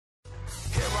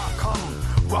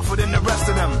Rougher than the rest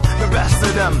of them, the best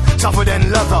of them, tougher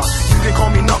than leather. You can call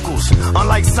me Knuckles.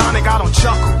 Unlike Sonic, I don't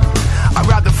chuckle. I'd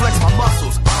rather flex my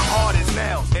muscles. I'm hard as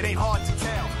nails. It ain't hard to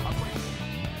tell.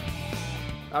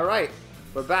 Alright,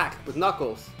 we're back with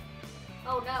Knuckles.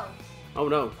 Oh no. Oh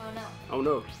no. Oh no. Oh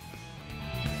no.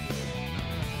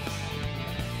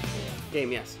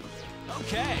 Game, yes.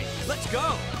 Okay, let's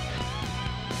go.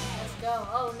 Let's go.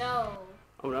 Oh no.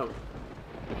 Oh no. You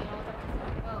know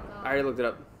what oh god. I already looked it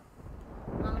up.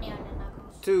 How many are there,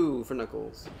 Knuckles? 2 for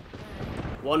Knuckles.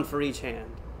 1 for each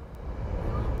hand.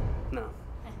 No.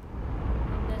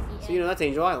 So you know that's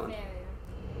Angel Island.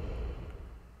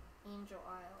 Angel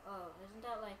Isle. Oh, isn't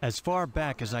that like... As far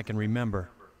back as I can remember,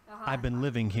 I've been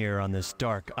living here on this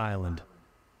dark island,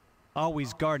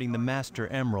 always guarding the Master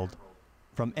Emerald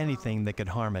from anything that could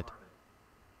harm it.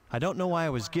 I don't know why I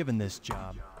was given this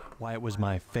job, why it was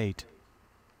my fate.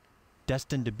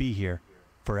 Destined to be here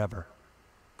forever.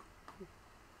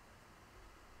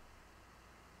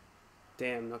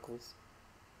 Damn, Knuckles.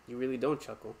 You really don't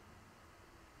chuckle.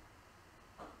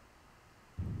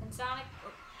 And Sonic...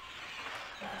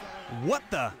 What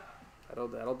the?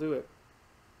 That'll do it.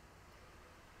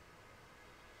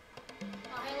 Oh,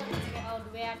 hey, look, oh, do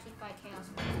we actually fight Chaos?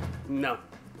 No.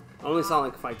 Only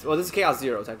Sonic fights. Well, this is Chaos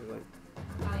Zero, technically.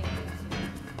 Oh, yeah.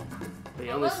 But I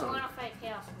only really Sonic. want to fight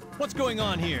Chaos more. What's going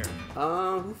on here?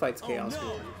 Who fights Chaos Oh,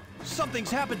 no. 1? Something's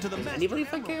happened to the Master Anybody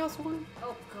fight Emerald. Chaos 1?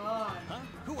 Oh, God. Huh?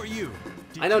 Who are you?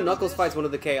 Did I know you do Knuckles this? fights one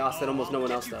of the Chaos that almost no I'll one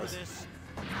get else you for does. this.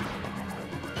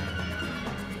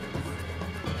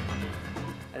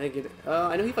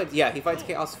 I know he fights. Yeah, he fights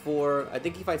Chaos 4. I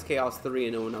think he fights Chaos 3,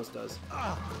 and no one else does.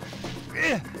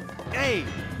 Hey,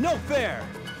 no fair.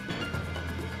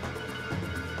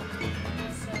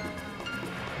 So, in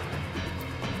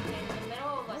the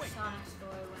middle of like Sonic's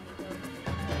story when he goes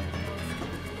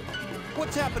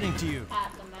What's happening to you?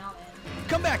 at the mountain.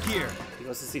 Come back here. He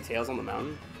goes to see Tails on the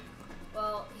mountain.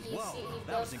 Well, he Whoa, he that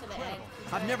goes was to the egg. incredible.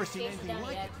 He's I've like, never seen chases anything down the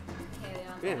like egg, it. carry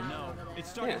on Yeah. down No, over there. it's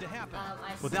starting Yeah. to happen.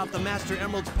 I Without see the Master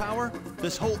Emerald's power,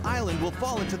 this whole island will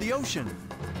fall into the ocean.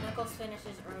 Knuckles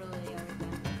finishes early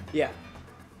everything. Yeah.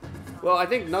 Well, I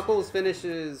think Knuckles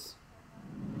finishes...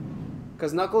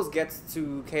 Because Knuckles gets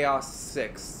to Chaos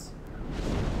 6.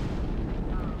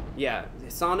 Yeah,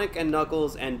 Sonic and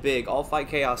Knuckles and Big all fight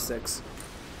Chaos 6.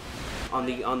 On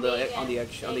the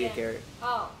egg area.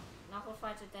 Oh, Knuckles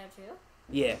fights it there too?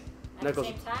 Yeah. At Knuckles.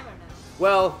 the same time or no?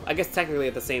 Well, I guess technically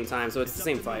at the same time, so it's the up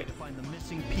same to me fight. to find the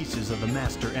missing pieces of the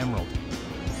Master Emerald.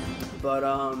 But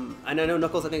and I know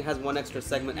Knuckles I think has one extra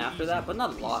segment after that, but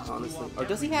not a lot, honestly. Or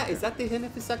does he have? Is that the end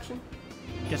of his section?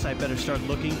 Guess I better start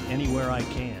looking anywhere I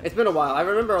can. It's been a while. I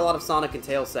remember a lot of Sonic and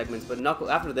Tails segments, but Knuckles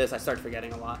after this I start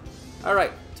forgetting a lot. All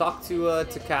right, talk to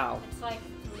Cal. It's like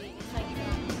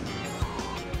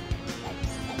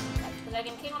because like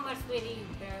in Kingdom Hearts 3D, you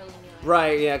barely knew it.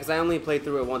 Right, yeah, because I only played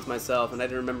through it once myself, and I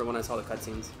didn't remember when I saw the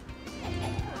cutscenes.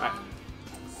 Alright.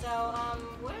 So,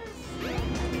 where's... We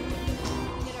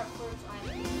get our first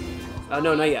item.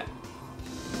 No, not yet.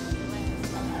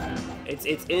 It's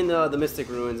in the Mystic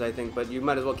Ruins, I think, but you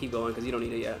might as well keep going because you don't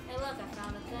need it yet. Hey, look, I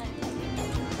found a thing.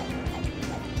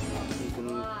 You can,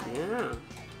 Slide. yeah.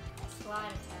 Slide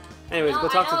attack. Anyways, go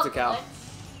talk to Cal.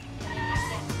 I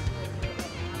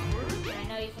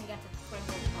know you can get the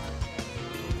Twinkle Park.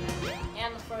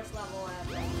 And the first level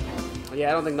at Yeah,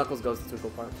 I don't think Knuckles goes to Twinkle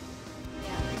Park.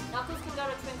 Yeah, Knuckles can go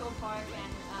to Twinkle Park,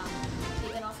 and he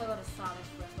can also go to Sonic's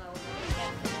first level. But he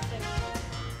can't finish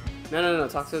it. No.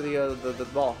 Talk to the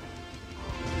ball.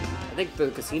 I think the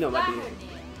casino might be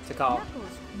to call.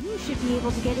 Knuckles, you should be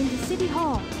able to get into City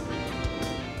Hall.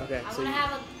 Okay, I'm so gonna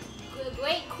have a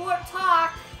great court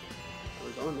talk. are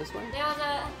we going this way? There was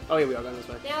a Oh yeah, we are going this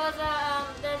way. there was a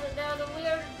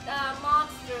weird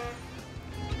monster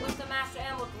with the Master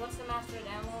Emerald. What's the Master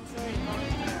Emerald?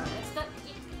 It's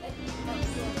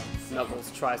the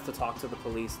Knuckles tries to talk to the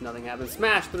police. Nothing happens.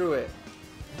 Smash through it.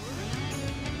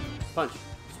 Punch.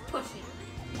 Push it.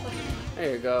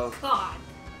 There you go. God,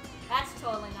 that's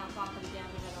totally not property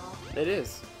damage at all. It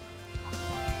is.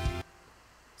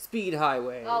 Speed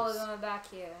highway. Oh, we're going back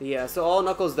here. Yeah, so all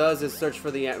Knuckles does is search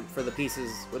for the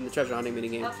pieces in the treasure hunting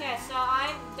minigame. Okay, so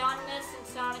I've done this in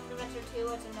Sonic Adventure 2.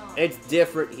 It's annoying. It's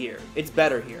different here. It's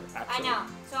better here, actually. I know.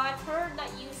 So I've heard that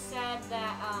you said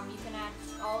that you can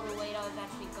all the radars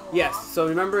actually go Yes. off. So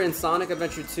remember in Sonic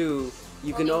Adventure 2,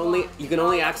 you can Only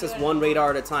only one. access one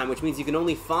radar at a time, which means you can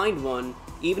only find one.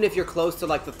 Even if you're close to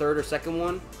like the third or second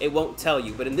one, it won't tell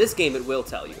you. But in this game, it will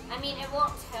tell you. I mean, it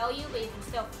won't tell you, but you can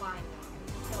still find them.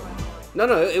 No,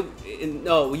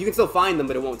 no, you can still find them,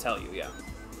 but it won't tell you. Yeah.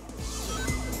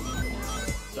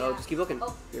 So So Yeah. just keep looking.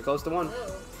 Oh. You're close to one. Blue.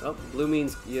 Oh, blue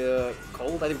means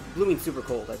cold. I think blue means super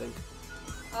cold. I think.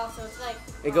 Oh, so it's like.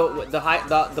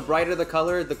 The brighter the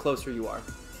color, the closer you are.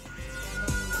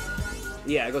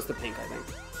 Yeah, it goes to pink, I think.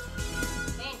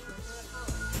 Pink.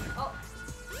 Oh.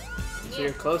 So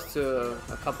you're close to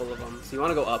a couple of them. So you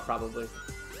want to go up probably.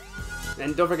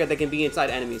 And don't forget they can be inside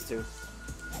enemies too.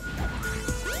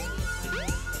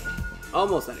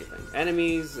 Almost anything.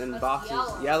 Enemies and That's boxes.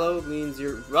 yellow. Yellow means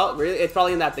you're... Well, really? It's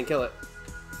probably in that thing. Kill it.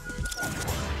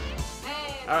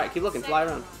 Hey, Alright, keep looking. second Fly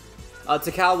around. one.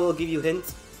 Takal will give you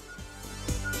hints.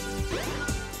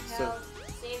 Tell,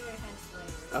 save your hints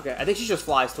later. Okay, I think she just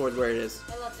flies towards where it is.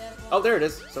 Hey, look, there's one. Oh, there it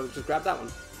is. So just grab that one.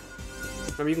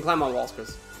 Remember, you can climb on walls,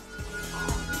 Chris.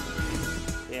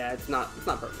 Yeah, it's not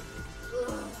perfect.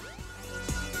 Ugh.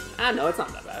 Ah, no, it's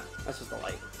not that bad. That's just the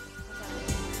light.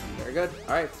 Very good.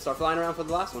 Alright, start flying around for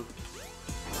the last one.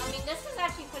 I mean, this is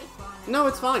actually pretty fun. No,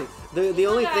 it's fine. The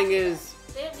only thing is...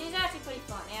 These are actually pretty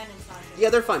fun and inside. Yeah,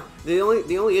 they're fun. The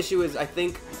only issue is I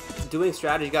think doing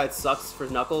strategy guides sucks for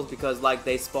Knuckles because like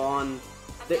they spawn.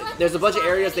 Like There's they a bunch of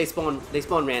spawn areas they spawn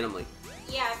randomly.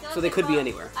 Yeah, I feel like So they could be spawn-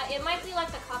 anywhere. It might be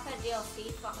like the Cuphead DLC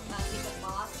secret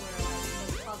boss where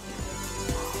like, they call them.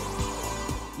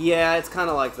 Yeah, it's kind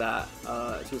of like that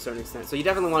to a certain extent. So you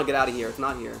definitely want to get out of here. It's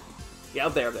not here. Yeah,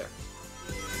 up there, up there.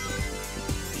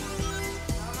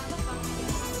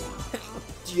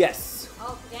 Yes.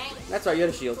 Oh dang! That's right. You had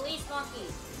a shield. Police monkey.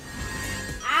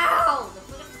 Ow! The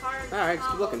freaking card. All right, just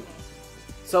keep comboed looking. me.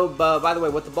 So by the way,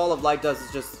 what the ball of light does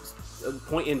is just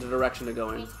point in the direction to go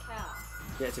in. It's cow.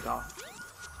 Yeah, it's a call.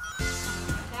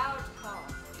 Cow or to call?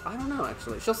 I don't know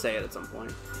actually. She'll say it at some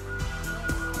point.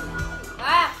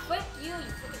 Ah! Frick you! You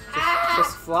freaking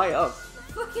Just fly up. The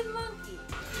freaking monkey.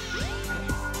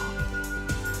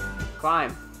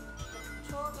 Climb.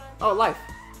 Children. Oh, life.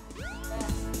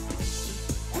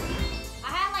 I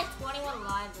had like 21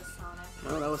 lives with Sonic.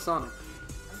 Oh, that was Sonic.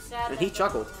 I'm sad. And that he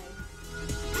chuckled.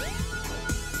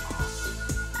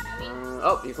 I mean,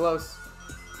 Oh, you're close.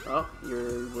 Oh,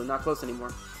 we're not close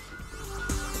anymore.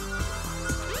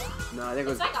 No, I think it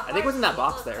was. it's like a I think it was in that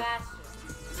heart box beat there. faster.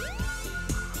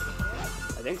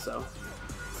 I think so.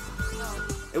 No.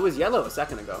 It was yellow a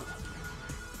second ago.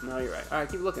 No, you're right. All right,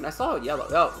 keep looking. I saw it yellow.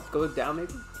 Oh, go down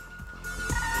maybe.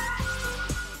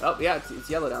 Oh, yeah, it's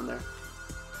yellow down there.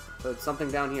 So it's something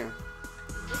down here.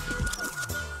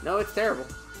 No, it's terrible.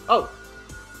 Oh,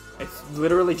 it's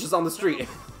literally just on the street.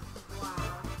 Wow.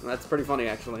 That's pretty funny,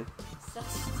 actually. Such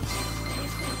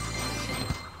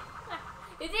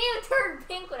it didn't even turn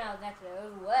pink when I was next to it. It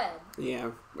was red.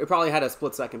 Yeah, it probably had a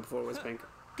split second before it was pink.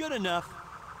 Good enough.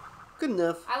 Good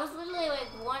enough. I was literally like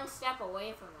one step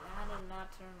away from it. I did not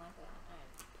turn like that.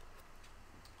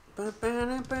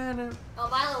 Alright. Oh,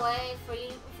 by the way, for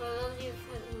those of you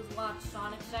who's watched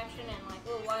Sonic section and like,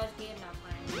 oh, why is Gabe not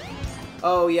playing?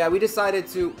 Oh yeah, we decided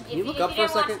to. Can you look up for a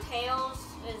second? Tails,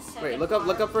 Wait, look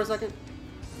up for a second.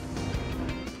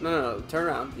 No, turn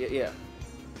around. Yeah.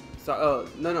 So, oh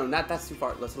no, not that's too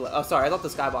far. Oh, sorry, I thought the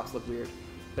skybox looked weird,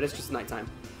 but it's just nighttime.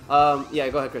 Yeah,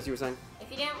 go ahead, Chris. You were saying. If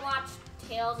you didn't watch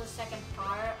Tails' second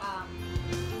part,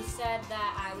 he said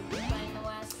that I would be playing the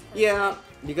West. Yeah,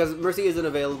 because Mercy isn't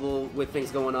available with things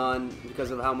going on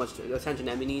because of how much attention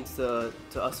Emmy needs for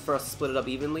us to split it up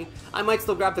evenly. I might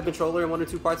still grab the controller in 1 or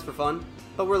 2 parts for fun,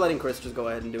 but we're letting Chris just go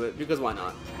ahead and do it because why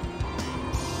not?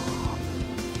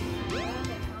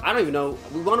 I don't even know.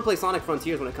 We want to play Sonic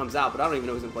Frontiers when it comes out, but I don't even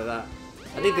know who's gonna play that.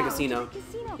 I think the casino.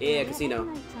 Yeah, casino.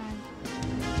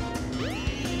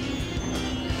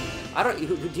 I don't.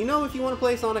 Do you know if you want to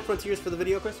play Sonic Frontiers for the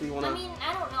video, Chris? Or you want to? I mean,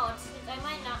 I don't know. I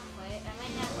might not play it. I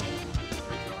might not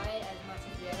enjoy it as much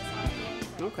as the other Sonic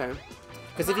games. Okay.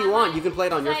 Because if you want, you can play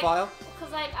it on your file.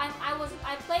 Because like I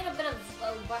played a bit of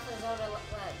Breath of the Zelda,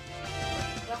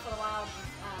 Breath of the Wild.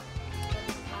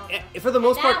 For the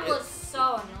most part, that was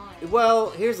so annoying. Well,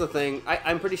 here's the thing.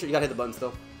 I'm pretty sure you gotta hit the button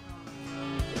still.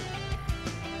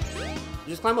 You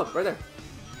just climb up right there.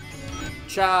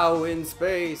 Ciao in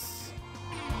space.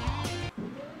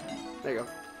 There you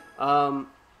go.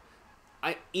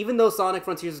 Even though Sonic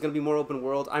Frontiers is gonna be more open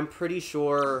world, I'm pretty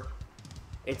sure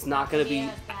it's not gonna be.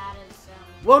 As bad as,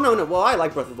 Well, no. Well, I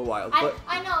like Breath of the Wild, but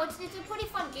I know it's a pretty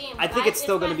fun game. I think it's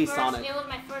still gonna be first, Sonic. It was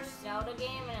my first Zelda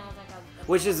game, and it was like a.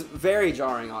 which is very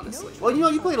jarring, honestly. Well,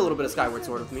 you played a little bit of Skyward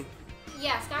Sword with me.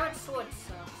 Yeah, Skyward Sword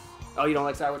sucks. Oh, you don't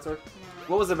like Skyward Sword? No.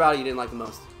 What was it about it you didn't like the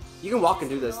most? You can walk and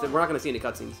do this. We're not gonna see any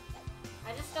cutscenes.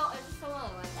 I just don't really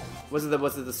like it. Was it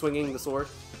the swinging the sword?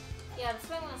 Yeah, the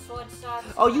swinging the sword sucks.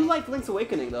 Oh, you liked Link's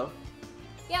Awakening though.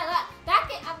 Yeah, that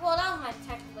game. Well, that was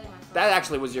technically my first. That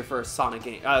actually was your first Sonic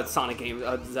game. Zelda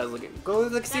game. Go to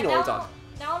the casino all the time.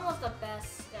 That one was the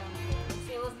best.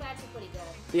 It was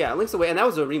Yeah, Link's Away, and that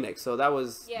was a remake, so that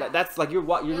was Yeah. that's like you're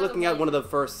was looking at one of the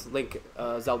amazing. first Link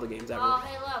Zelda games ever. Oh,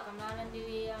 hey, look, I'm not in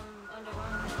the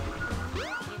underground.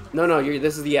 No,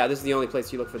 this is the only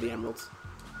place you look for the emeralds.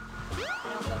 I don't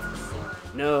go to the sewer.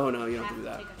 No, you I don't have do to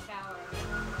that. take a shower.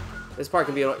 This part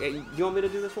can be. You want me to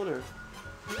do this one or?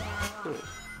 Yeah,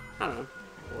 I don't know.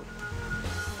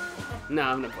 No,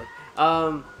 I'm not bored.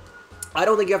 I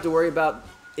don't think you have to worry about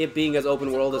it being as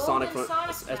open world as Sonic. Golden Sonic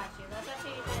as- statue. That's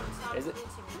actually in Sonic Is it? Boot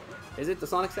Simulator. Is it the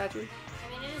Sonic statue? I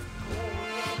mean, it is gold.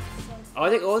 Oh, I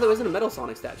think. Oh, there wasn't a metal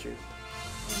Sonic statue.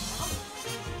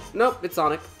 Nope, it's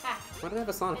Sonic. Ha. Why do they have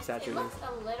a Sonic statue It there? looks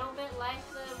a little bit like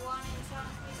the one in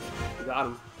Sonic Boot Simulator. You got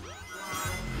him.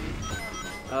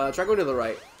 Try going to the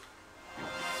right.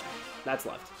 That's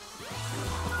left.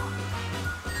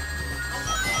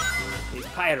 These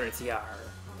pirates, yar.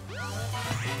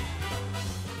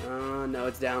 No,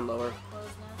 it's down lower. Close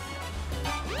now.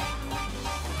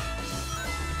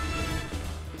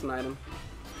 It's an item.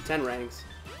 10 ranks.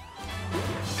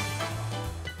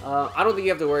 I don't think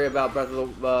you have to worry about Breath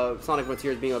of the Sonic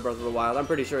Frontiers being a Breath of the Wild. I'm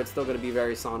pretty sure it's still going to be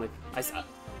very Sonic.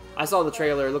 I saw the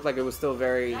trailer. It looked like it was still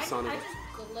very Sonic. I just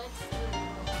glitched.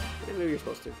 Yeah, maybe you're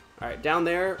supposed to. All right, down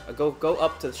there. Go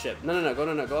up to the ship. No,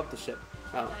 go up the ship.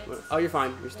 Oh, you're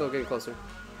fine. You're still getting closer.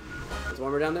 There's one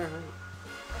more down there. All right.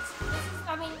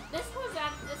 I mean, this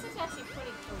is actually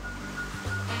pretty cool.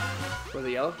 Was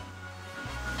it yellow?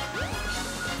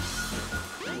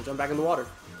 We'll jump back in the water.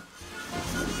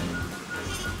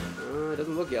 It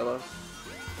doesn't look yellow.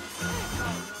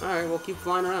 Alright, we'll keep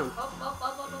flying around. Oh.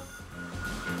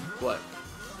 What?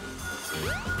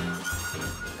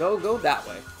 Go that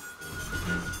way.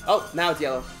 Oh, now it's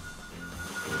yellow.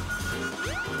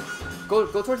 Go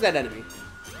towards that enemy.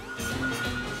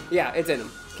 Yeah, it's in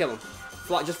him. Kill him.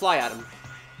 Just fly at him.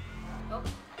 Oh,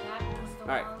 that was the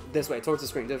Alright, wrong. this way, towards the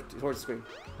screen. Towards the screen.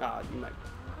 Ah, you might.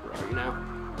 Where are you now?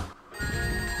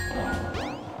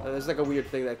 There's like a weird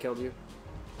thing that killed you.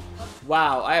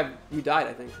 Wow, you died,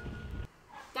 I think.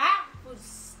 That was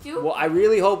stupid. Well, I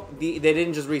really hope they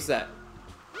didn't just reset.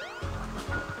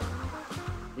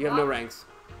 You have no ranks.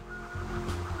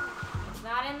 It's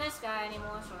not in this guy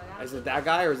anymore, so I gotta. Is it that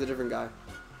guy or is it a different guy?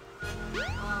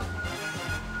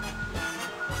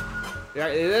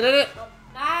 Yeah,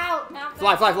 No,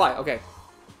 fly. Okay.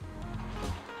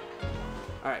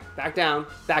 Alright, back down.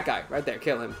 That guy, right there.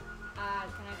 Kill him. Can I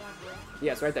go here?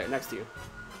 Yes, right there, next to you.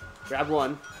 Grab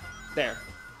one. There.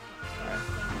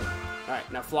 Alright,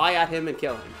 now fly at him and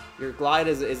kill him. Your glide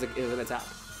is an attack.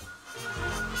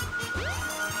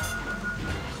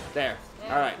 There.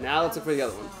 Alright, now let's look for the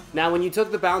other one. Now, when you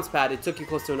took the bounce pad, it took you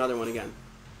close to another one again.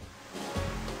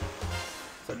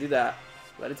 So do that.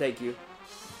 Let it take you.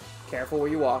 Careful where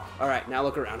you walk. Alright, now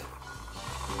look around.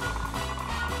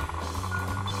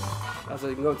 Oh, so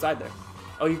you can go inside there.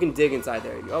 Oh, you can dig inside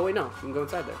there. Oh, wait, no. You can go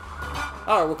inside there.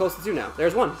 Oh, we're close to 2 now.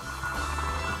 There's 1.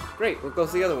 Great, we're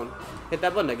close to the other one. Hit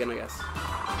that button again, I guess.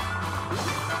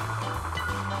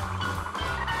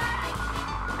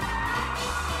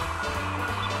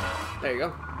 There you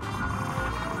go.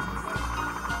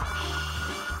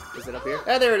 Is it up here?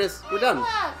 Ah, there it is. We're done. Look!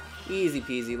 Easy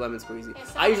peasy, lemon squeezy.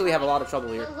 It's I usually have a lot of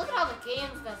trouble here. Look at all the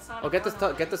games that Sonic. Oh, get the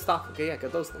won on. get the stock. Okay, yeah,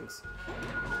 get those things.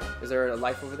 Is there a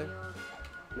life over there?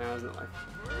 No, there's no life.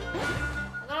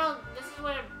 This is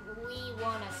where we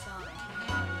won as Sonic.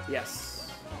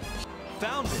 Yes.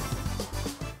 Found it.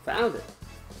 Found it.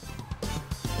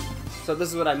 So this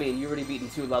is what I mean. You've already beaten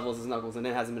 2 levels as Knuckles, and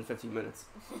it hasn't been 15 minutes.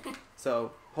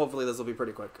 So hopefully this will be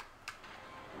pretty quick.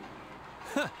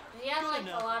 Did he have like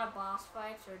a lot of boss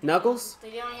fights, or Knuckles?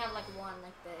 Did he only have like one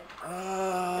like big?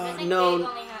 I think No. Big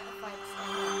only had fights.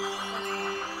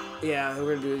 Yeah,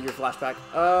 we're gonna do your flashback.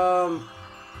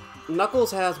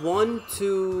 Knuckles has 1,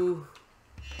 2,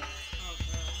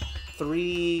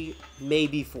 3,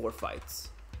 maybe 4 fights.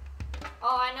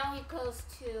 Oh, I know he goes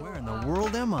to. Where in the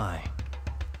world am I?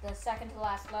 The second to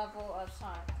last level of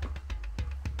Sonic,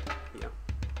 Yeah.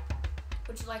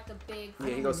 which is like the big.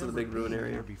 Yeah, he goes to the big ruin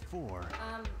area. Here before,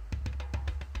 Um.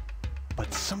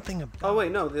 but something about Oh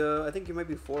wait, no. I think you might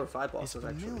be 4 or 5 is bosses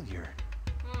actually. familiar.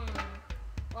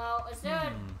 Well, is there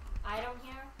an item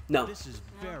here? No, This is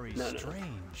very No.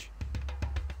 strange.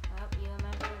 Oh, you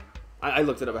remember? I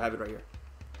looked it up. I have it right here.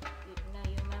 You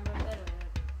remember a bit of it.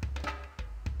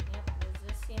 Yep. Does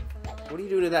this seem familiar? What are you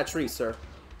doing to that tree, sir?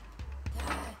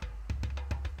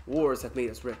 Wars have made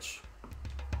us rich.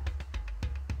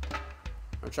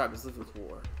 Our tribe has lived with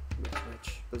war. It made us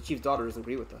rich. But the chief's daughter doesn't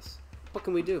agree with us. What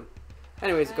can we do?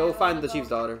 Anyways, go find the chief's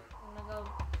daughter. I'm gonna go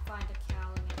find a cow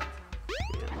and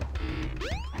everything. Yeah.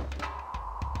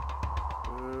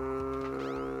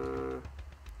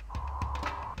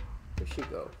 Where's should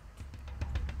go.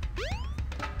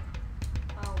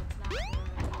 Oh, it's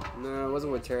not. No, it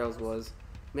wasn't what Tails was.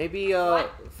 Maybe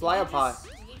What? fly up high.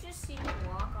 Did you just see me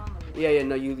walk on the wall? Yeah,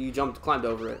 no, you climbed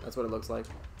over it. That's what it looks like.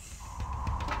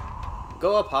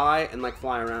 Go up high and like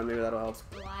fly around. Maybe that'll help.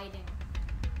 Gliding.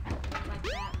 Like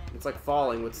Batman. It's like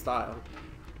falling with style.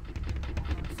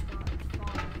 It's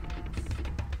falling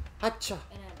Hacha.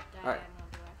 in a Alright.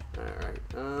 diagonal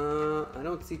direction. Alright. I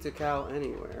don't see Takao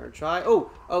anywhere. Try.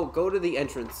 Oh, go to the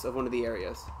entrance of one of the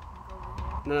areas.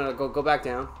 No, go back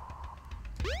down.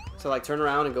 So like turn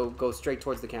around and go straight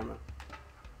towards the camera.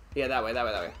 Yeah, that way.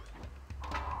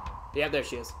 Yeah, there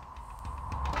she is.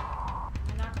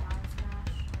 You're not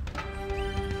Smash.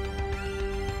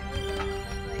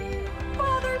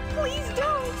 Father, please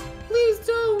don't! Please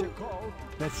don't. Recall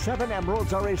that 7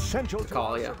 emeralds are essential to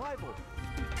Call, our yeah. survival.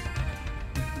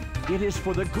 It is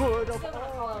for the good of Still gonna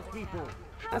all call it people.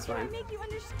 How That's can fine. I make you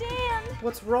understand?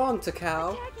 What's wrong,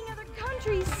 Takao? Attacking other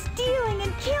countries, stealing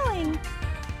and killing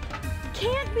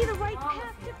can't be the right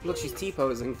path to Look, she's peace.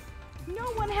 T-posing. No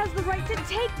one has the right to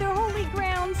take their holy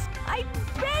grounds. I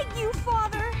beg you,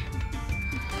 Father.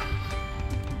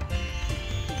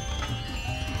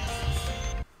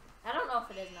 I don't know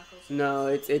if it is Knuckles. No,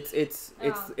 it's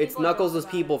people Knuckles' know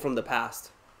about people it. from the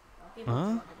past. People Huh? don't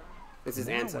know about It's his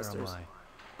Now where am ancestors. I? it.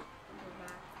 We're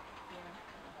back here.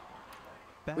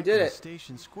 Back We did in it.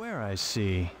 Station Square, I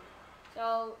see.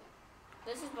 So,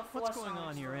 this is before What's going on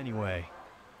Sonic's here story, anyway?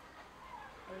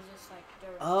 Or is this like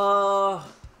during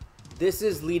This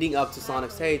is leading up to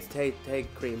Sonic's. Hey,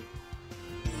 Cream.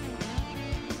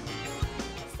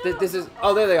 This is.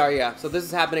 Oh, there they are. Yeah. So this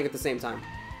is happening at the same time.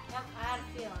 Yep, I had a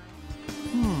feeling.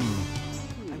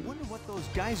 I wonder what those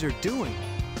guys are doing.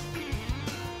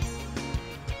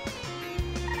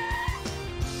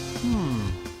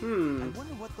 I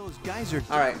wonder what those guys are.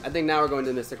 All right. I think now we're going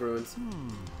to Mystic Ruins.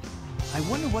 I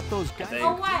wonder what those guys. think.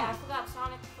 Oh, wait, I forgot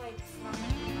Sonic fights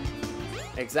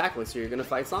Knuckles. Exactly. So you're gonna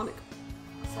fight Sonic,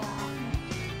 So,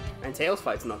 and Tails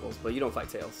fights Knuckles, but you don't fight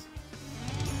Tails.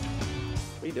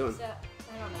 What are you doing? so,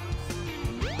 I don't know.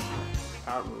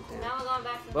 Power move. Damn. Now we're going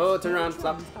back to Whoa! Turn around.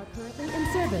 Stop. Are currently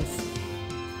in service.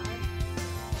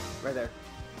 Right there.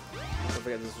 Don't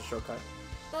forget this is a shortcut.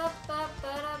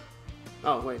 Ba-ba-ba-da.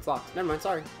 Oh wait, it's locked. Never mind.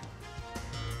 Sorry.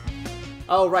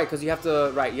 Oh right, because you have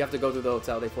to. Right, you have to go through the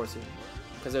hotel. They force you.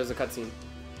 Because there's a cutscene.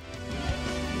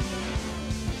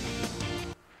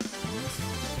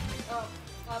 Oh,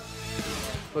 up.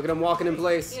 Look at him walking in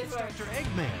place. Here's where Dr.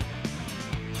 Eggman.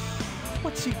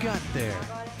 What's he got there?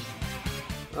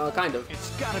 Kind of.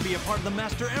 It's got to be a part of the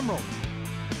Master Emerald.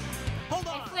 Hold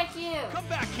Hey, on. flick you. Come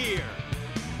back here.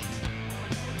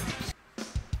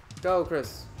 Go,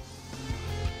 Chris.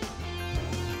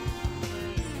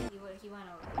 He went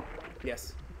over.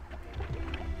 Yes.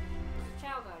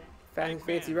 Chow Garden.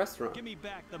 Fancy Eggman, restaurant. Give me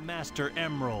back the Master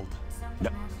Emerald. It's not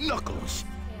the master. Knuckles!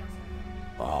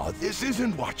 Chaos. Oh, this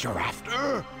isn't what you're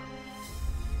after!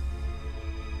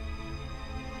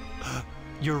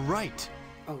 You're right.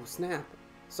 Oh snap!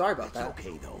 Sorry about It's that.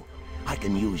 okay, though. I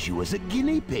can use you as a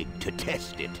guinea pig to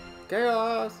test it.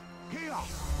 Chaos.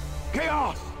 Chaos!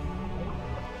 Chaos!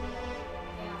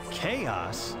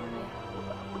 Chaos?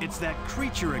 It's that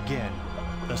creature again.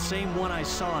 The same one I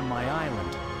saw on my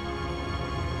island.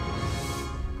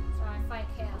 So I fight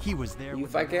Chaos. He was there You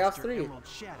when fight the Chaos Master 3. Emerald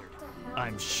shattered.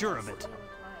 I'm sure of it.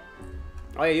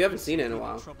 Oh yeah, you haven't seen it in a I'm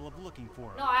while. trouble of looking for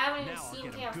him. No, I haven't even Now I'll seen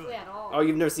get him Chaos good. 3 at all. Oh,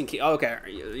 you've never seen Oh, okay.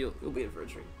 You'll be in for a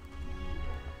treat.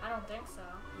 I don't think so.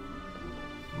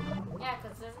 Yeah,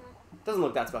 because isn't... Doesn't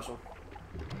look that special.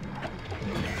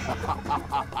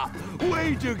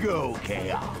 Way to go,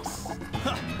 Chaos!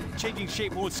 Changing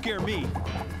shape won't scare me.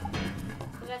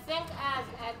 Because I think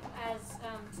as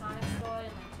Sonic's story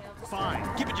and like Tails' story,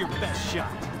 Fine, give it your best shot.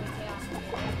 Chaos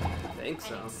I think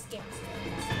so. and it skips.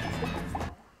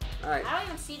 All right. I don't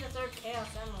even see the third Chaos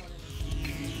Emerald in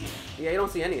it. Yeah, you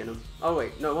don't see any in him. Oh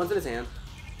wait, no, one's in his hand.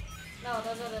 No,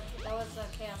 that was the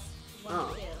Chaos 1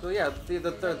 Oh, and so yeah,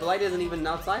 the light isn't even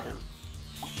outside him.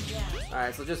 2. Yeah. All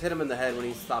right, so just hit him in the head when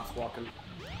he stops walking.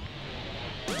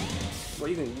 Well,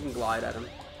 you can glide at him.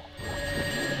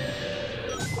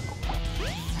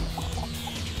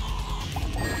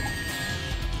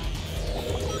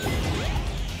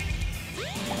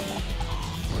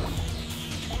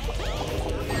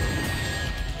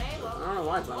 Okay, well, I don't know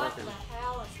why it's not what working. the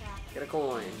hell is happening? Get a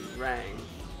coin. Rang.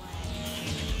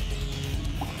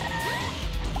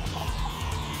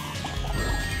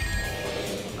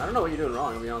 I don't know what you're doing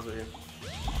wrong, to be honest with you.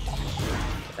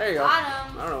 There you go. Got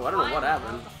him. I don't know what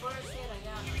happened. The first hit I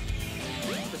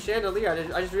got him. The chandelier,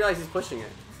 I just realized he's pushing it.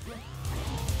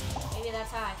 Maybe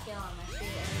that's how I kill him. I shoot it.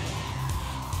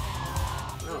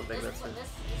 don't think that's it.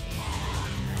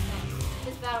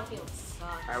 This battlefield sucks.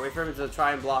 Alright, wait for him to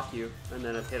try and block you, and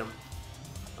then hit him.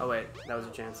 Oh wait, that was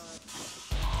a chance.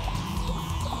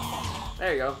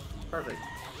 There you go. Perfect.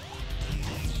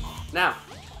 Now.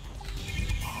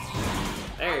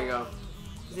 There you go.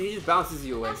 See, he just bounces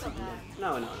you away. That's not bad.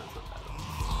 No, that's not bad.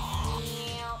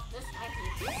 This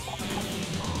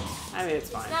I I mean, it's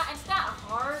fine. It's not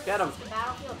hard. Get him. The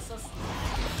battlefield's so small.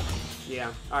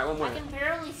 Yeah. Alright, one more I hit. can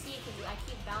barely see because I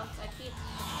keep bouncing.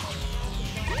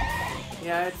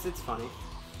 Yeah, it's funny.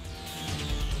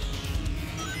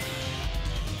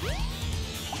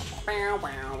 Wow,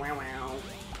 wow, wow, wow.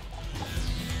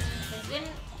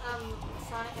 Didn't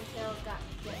Sonic and Tails get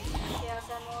Chaos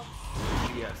Emeralds?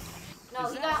 Yes. No,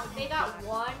 they got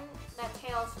one that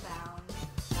Tails found,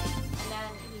 and then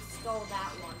he stole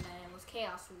that one. Then it was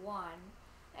Chaos 1,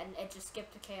 and it just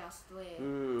skipped to Chaos 3.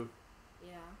 Mm.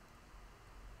 Yeah.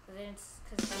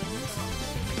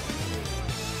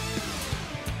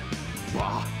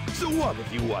 So what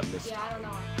if you won this? Yeah, I don't know.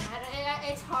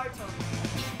 It's hard to.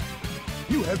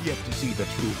 You have yet to see the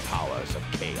true powers of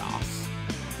chaos.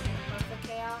 Perfect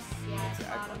Chaos? Yeah, it's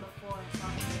found him before in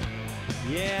Sonic.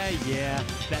 Yeah,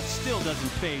 that still doesn't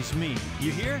faze me.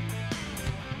 You hear?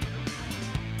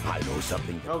 I know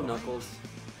something. Oh, Knuckles.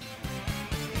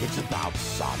 It's about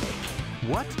Sonic.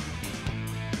 What?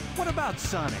 What about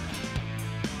Sonic?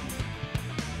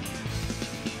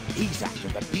 He's after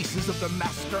the pieces of the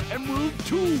Master Emerald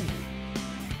too.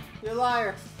 You're a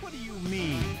liar. What do you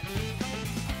mean?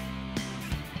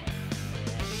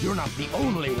 You're not the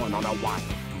only one on a wild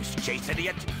goose chase,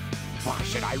 idiot. Why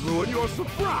should I ruin your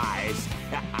surprise?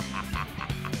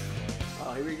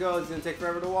 Oh, here we go. It's gonna take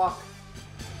forever to walk.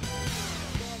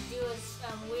 Gonna do his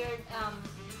weird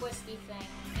twisty thing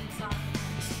in Sonic.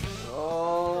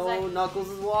 Oh, Knuckles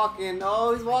is walking.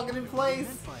 Oh, he's walking in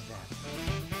place.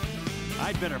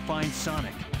 I'd better find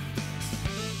Sonic.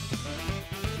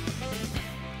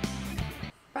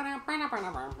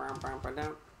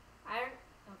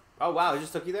 Oh wow, it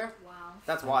just took you there? Wow.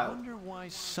 That's I wild. wonder why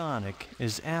Sonic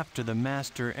is after the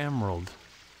Master Emerald.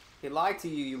 He lied to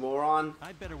you, you moron.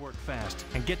 I'd better work fast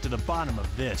and get to the bottom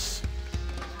of this.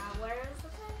 Where is the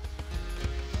thing?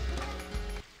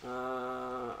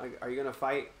 Are you gonna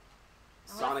fight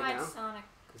I'm gonna Sonic fight now? Sonic.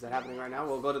 Is that happening right now?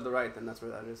 We'll go to the right then, that's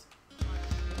where that is. Yeah.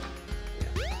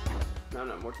 No,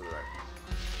 more to the right.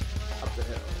 Up the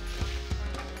hill.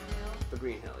 The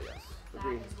green hill, yes. The That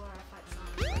green. is where I fight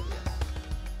Sonic.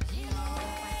 Yes. So I'm gonna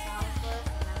fight Sonic first,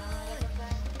 and then I'm gonna get the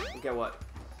thing. Get what?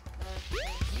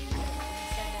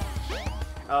 Send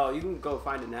Oh, you can go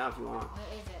find it now if you want. Where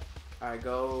is it? Alright,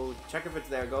 go check if it's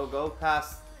there. Go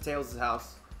past Tails'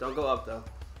 house. Don't go up though.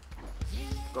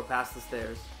 Go past the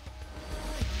stairs.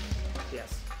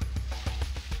 Yes.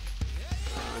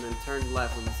 And then turn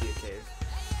left when you see a cave.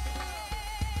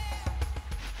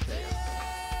 There you go.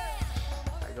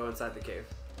 Alright, go inside the cave.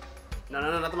 No,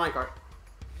 not the minecart.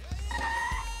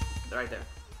 They're right there.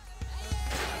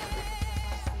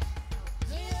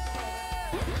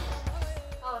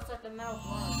 Oh, it's like the metal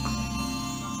block.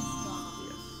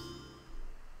 Yes.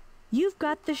 You've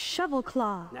got the shovel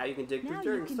claw. Now you can dig Now through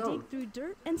dirt you and can stone. dig through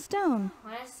dirt and stone.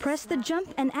 Why is this Press the not-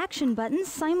 jump and action buttons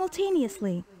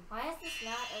simultaneously. Why is this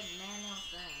not a manual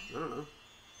thing? I don't know.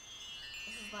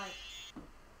 This is like.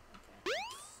 Okay.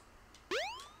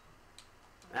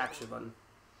 Action button.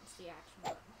 It's the action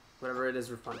button. Whatever it is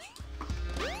for punch.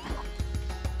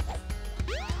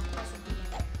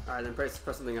 Alright, then press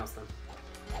something else then.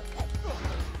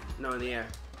 No, in the air.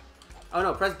 Oh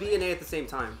no, press B and A at the same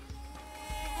time.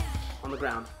 On the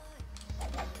ground.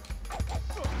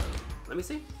 Let me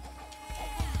see.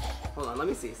 Hold on, let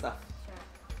me see. Stop. Sure.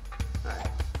 Alright.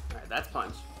 Alright, that's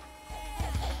punch.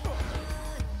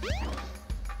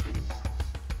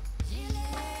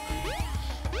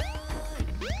 I'm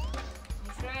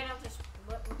sure I don't just.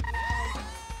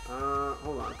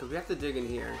 Hold on, because we have to dig in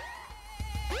here.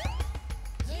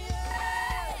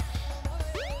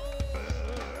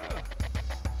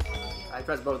 I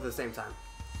press both at the same time.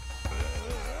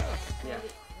 Yeah,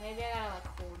 Maybe I gotta like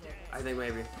hold it. I think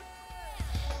maybe.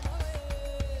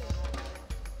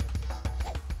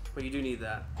 But you do need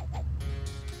that.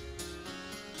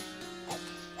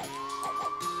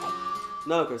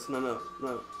 No, Chris, no.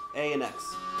 A and X.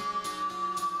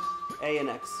 A and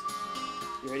X.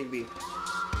 You're hitting B.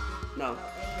 No.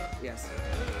 Yes.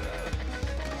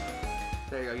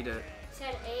 There you go, you did it. It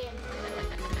said A and B.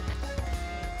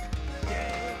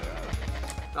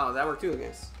 Oh, that worked too, I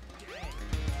guess.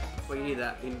 Well, you need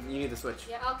that. You need the switch.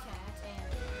 Yeah, okay, that's A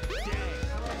and B.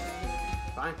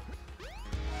 Fine.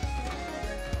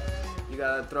 You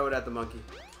gotta throw it at the monkey.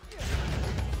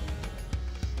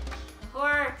 Hold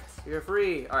worked. You're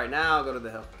free. All right, now go to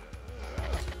the hill.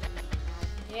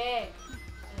 Yeah.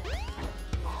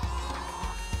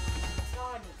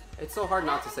 It's so hard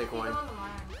not to say coin.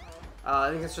 I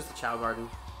think it's just a Chow Garden.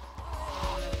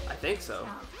 I think so.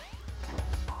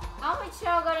 How many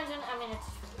Chow Gardens in? I mean, it's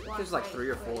one. There's like 3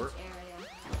 or 4.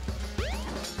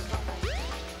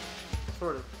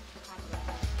 Sort of.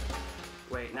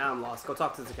 Wait, now I'm lost. Go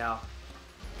talk to the cow.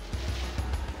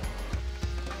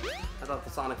 I thought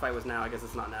the Sonic fight was now. I guess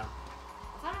it's not now.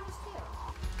 I thought it was too.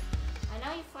 I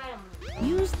know you fight him.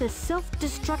 Use the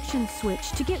self-destruction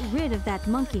switch to get rid of that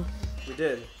monkey. We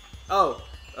did. Oh,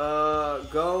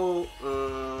 go,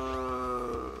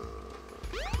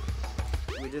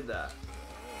 we did that.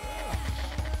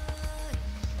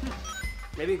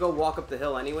 Maybe go walk up the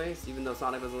hill anyways, even though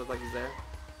Sonic doesn't look like he's there.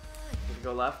 We can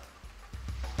go left.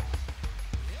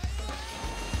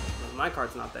 My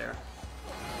cart's not there.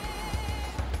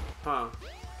 Huh.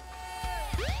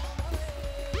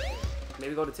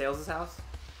 Maybe go to Tails' house?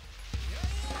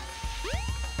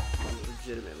 I'm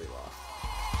legitimately lost.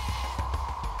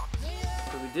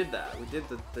 So we did that. We did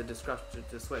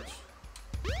the switch.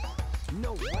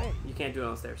 No way. You can't do it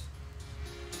on the stairs.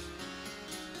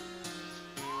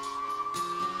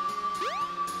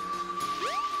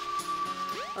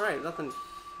 Alright, nothing.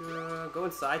 Go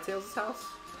inside Tails' house?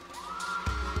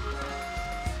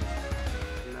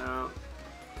 No.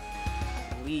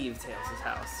 Leave Tails'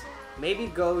 house. Maybe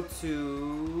go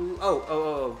to...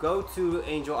 Go to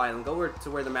Angel Island. Go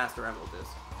to where the Master Emerald is.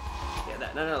 Yeah,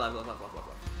 that. No, left.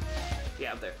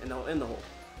 Yeah, up there. In the hole.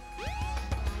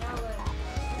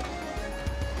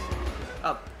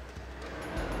 Up.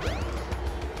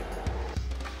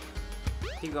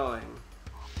 Keep going.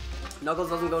 Knuckles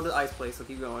doesn't go to the ice place, so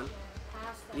keep going.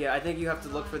 Yeah, I think you have to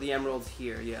look for the emeralds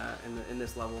here. Yeah, in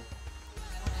this level.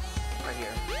 Right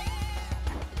here.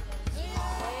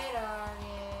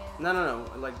 No.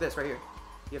 Like this, right here.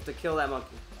 You have to kill that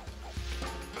monkey.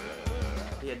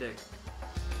 Yeah, dig.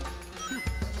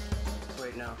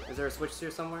 Wait, no. Is there a switch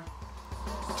here somewhere?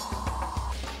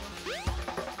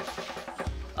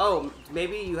 Oh,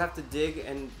 maybe you have to dig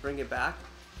and bring it back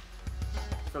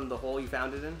from the hole you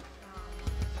found it in?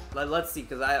 Let's see,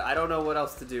 because I don't know what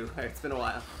else to do. It's been a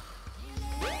while.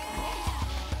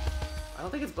 I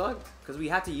don't think it's bugged, because we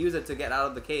had to use it to get out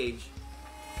of the cage.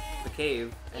 The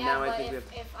cave, and yeah, now I think if,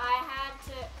 we have...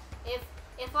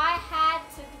 if I had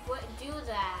to do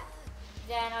that,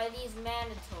 then are these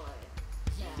mandatory?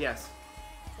 Yeah. Yes.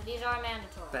 So these are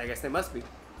mandatory. I guess they must be.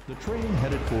 The train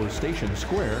headed for Station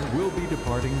Square will be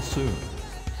departing soon.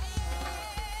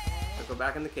 So go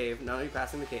back in the cave. No, you're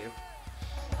passing the cave.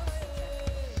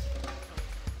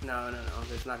 No.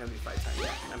 There's not going to be fight time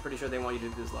yet. I'm pretty sure they want you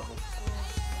to do this level.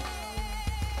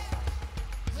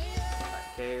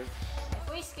 Alright, cave.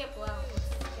 If we skip level,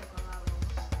 skip a level.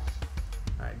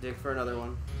 Alright, dig for another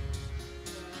one.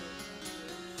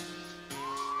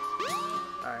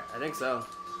 Alright, I think so.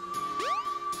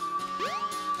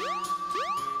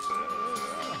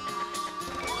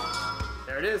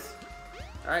 There it is.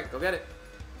 Alright, go get it.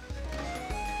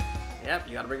 Yep,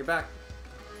 you gotta bring it back.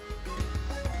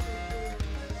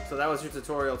 So that was your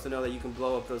tutorial to know that you can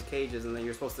blow up those cages and then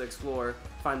you're supposed to explore,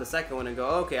 find the second one and go,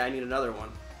 okay, I need another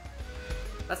one.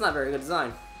 That's not very good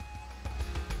design.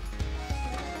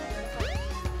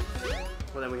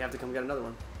 Well, then we have to come get another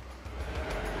one.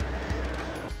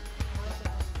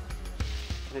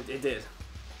 It did.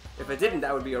 If it didn't,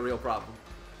 that would be a real problem.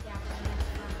 Yeah.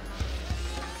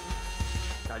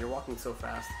 God, you're walking so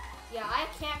fast. Yeah, I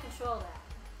can't control that.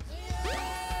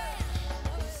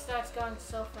 It just starts going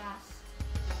so fast.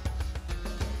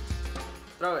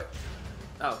 Throw it.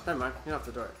 Oh, never mind. You don't have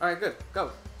to throw it. Alright, good.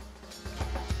 Go.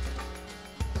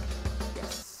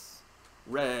 Yes.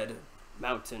 Red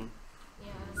Mountain.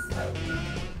 Yes.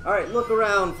 Alright, look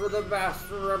around for the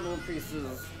Master Emerald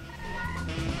pieces.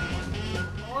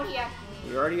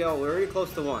 We're already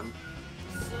close to one.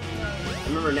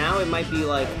 Remember, now it might be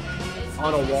like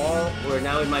on a wall, or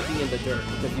now it might be in the dirt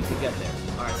because you could get there.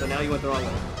 Alright, so now you went the wrong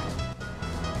way.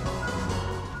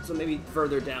 So maybe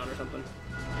further down or something.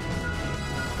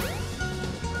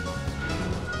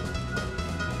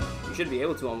 You should be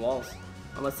able to on walls.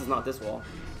 Unless it's not this wall.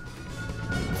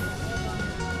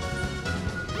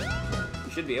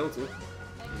 You should be able to.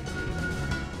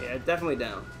 Yeah, definitely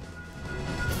down.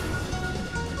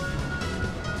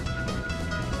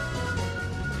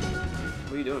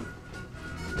 What are you doing?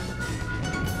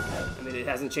 I mean, it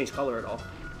hasn't changed color at all.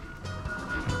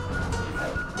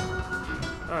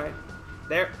 Alright.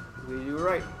 There. You were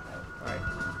right. Alright.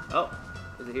 Oh.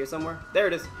 Is it here somewhere? There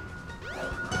it is.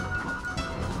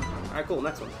 Alright, cool.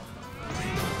 Next one.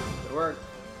 Good work.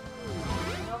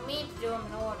 don't mean to do them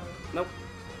in order. Nope.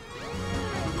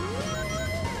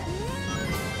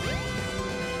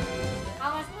 How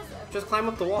am I supposed to? Just climb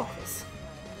up the wall, Chris.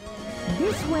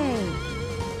 This way.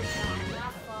 I'm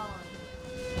not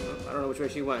following. I don't know which way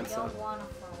she went, I so. don't want to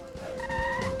follow.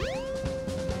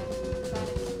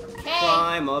 Okay.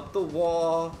 Climb up the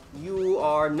wall. You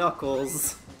are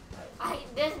Knuckles.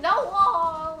 There's no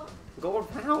wall. Go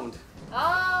around.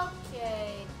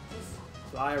 Okay. Just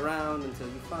Fly around until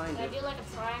you find can I it. do like a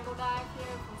triangle dive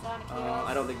here from Sonic Heroes?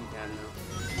 I don't think you can, no.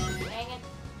 Dang it.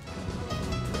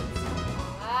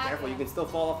 Careful, you can still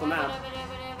fall off the map. I think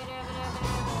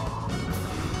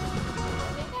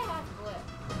I have blip.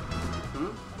 Hmm?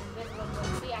 An invisible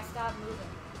blip. See, I stopped moving.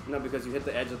 No, because you hit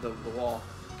the edge of the wall.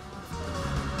 I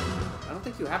don't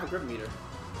think you have a grip meter.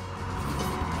 I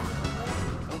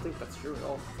don't think that's true at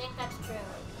all. I think that's true.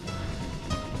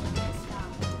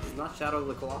 It's not Shadow of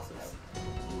the Colossus.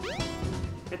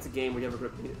 It's a game where you have a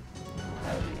grip meter.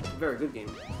 It's a very good game.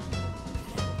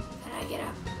 Can I get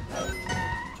up?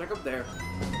 Check up there.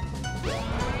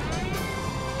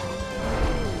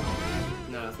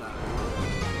 No, it's not.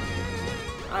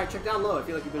 Alright, check down low. I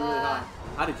feel like you've been really high.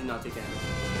 How did you not take damage?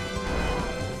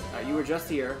 Alright, you were just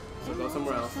here, so go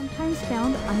somewhere else. Sometimes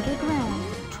found underground.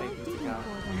 Thank you, Mr. Cow.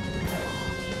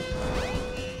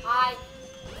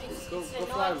 It's Go annoying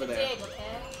fly over to there. dig, okay?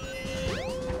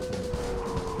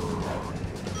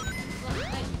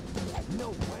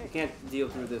 You can't deal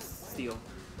through this steel.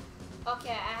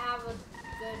 Okay, I have a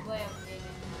good way of digging.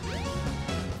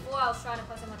 Before I was trying to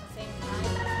put them at the same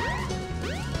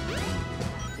time.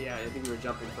 Yeah, I think you were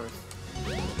jumping first.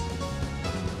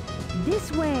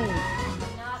 This way.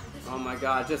 Not this Oh my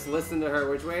god, just listen to her.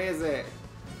 Which way is it?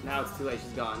 Now it's too late.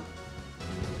 She's gone.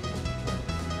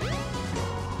 I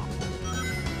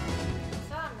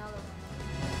saw another one.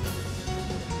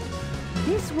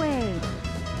 This way.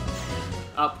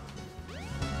 Up.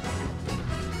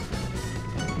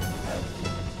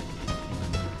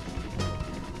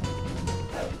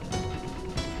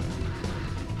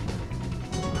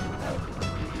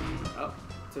 Oh,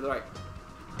 to the right.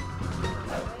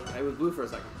 It was blue for a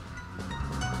second.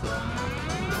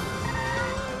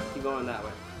 Keep going that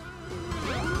way.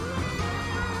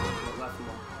 Left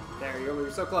more. There you go.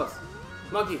 You're so close.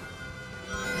 Monkey.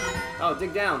 Oh,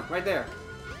 dig down. Right there.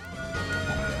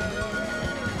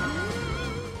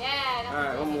 Yeah, I got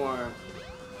Alright, the one dig. more. I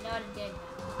know how to dig now.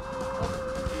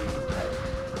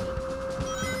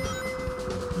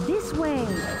 This way.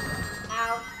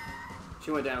 Ow.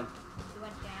 She went down. You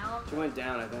went down? She went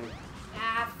down, I think.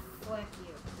 Ah, flick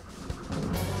you.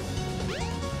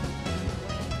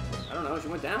 I don't know. She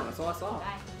went down. That's all I saw.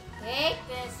 I hate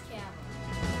this camera.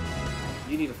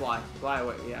 You need to fly. Fly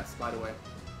away. Yeah, slide away.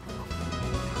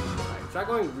 Alright, try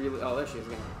going really... Oh, there she is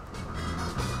again.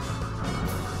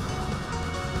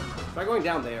 Try going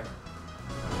down there.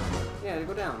 Yeah,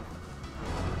 go down.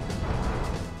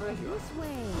 There she goes. This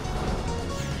way.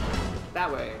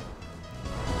 That way.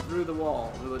 Through the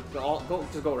wall.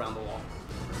 Just go around the wall.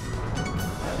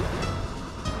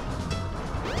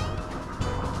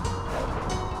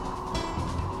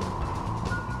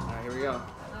 Alright, here we go.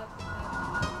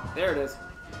 There it is.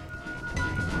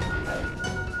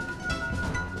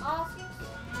 Oh,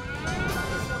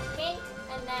 so pink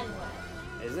and then what?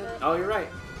 Is it? Oh, you're right.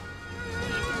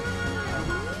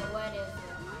 What is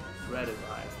it? Red is the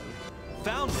highest thing.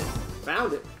 Found it!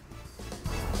 Found it.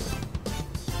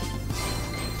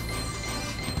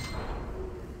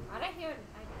 I didn't hear.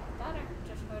 I thought I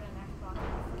just heard an Xbox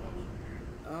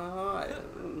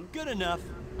notification. Good enough.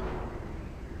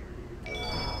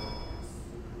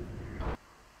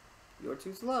 You're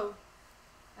too slow.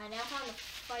 I now have to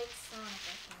fight Sonic. I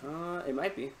think. It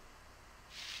might be.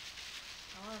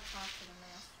 I want to talk to the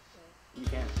master. You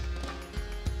can.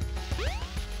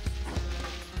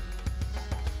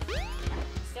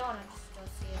 Still want to just go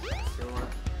see it. Sure.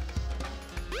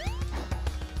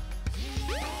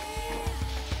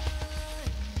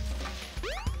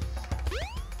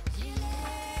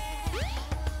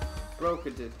 Broke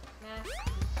it did.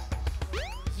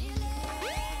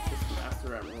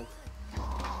 Master Emerald.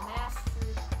 Master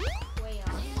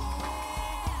Quayon.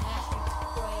 Master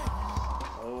Quayon.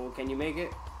 Oh, can you make it?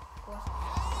 Of course.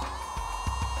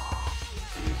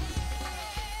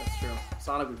 That's true.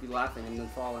 Sonic would be laughing and then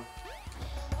falling.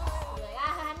 Be like,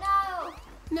 ah,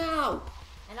 no! No!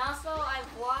 And also, I've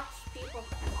watched people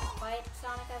fight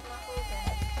Sonic as Knuckles,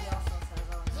 and he also says,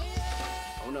 oh no.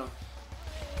 Oh no.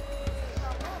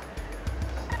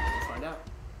 Let's find out.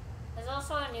 There's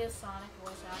also a new Sonic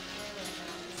voice actor.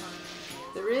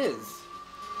 There is.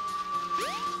 I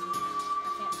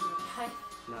can't do it.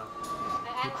 No. I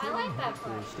I like that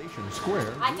part. Station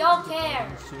Square. I don't care.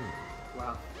 Soon.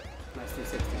 Wow. Nice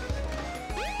 360.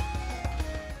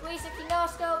 360 no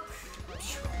scope.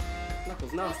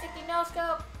 Knuckles, no. 360 no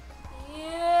scope.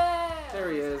 Yeah. There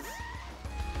he is.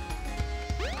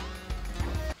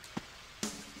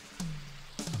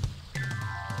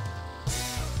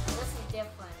 This is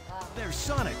different. There's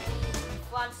Sonic. He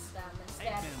confronts them instead.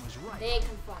 Eggman was right. They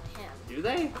confront him. Do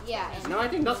they? Yeah. And No, I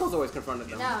think Knuckles always confronted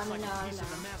them. No. Piece of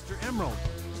the Master Emerald.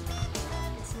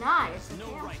 It's not. It's No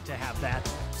a right to have that.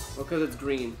 Well, because it's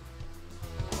green.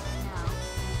 No.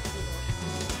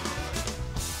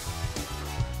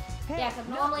 Yeah, because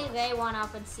normally they went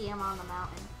up and see him on the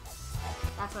mountain.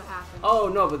 That's what happened. Oh,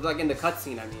 no, but like in the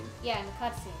cutscene, I mean. Yeah, in the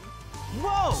cutscene.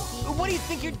 Whoa! What do you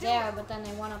think you're He's doing? there, but then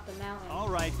they went up the mountain. All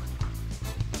right.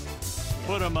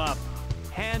 Put him up.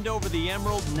 Hand over the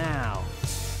emerald now.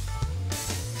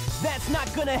 That's not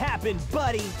gonna happen,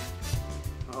 buddy.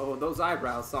 Oh, those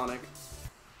eyebrows, Sonic.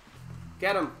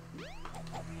 Get him.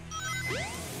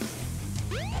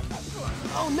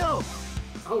 Oh no!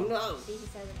 Oh, no. See, he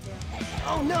says it too.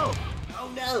 Oh no! Oh,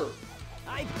 no.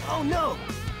 Oh no!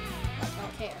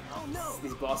 Don't care. Oh no!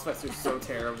 These boss fights are so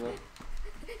terrible.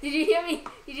 Did you hear me?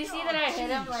 Did you see that I hit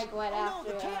him like right Oh no,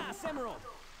 the after? Chaos Emerald!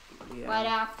 Yeah. Right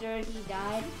after he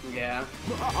died. Yeah.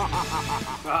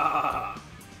 Ah.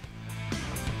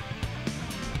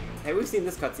 Hey, we've seen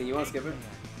this cutscene. You want to skip it?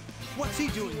 What's he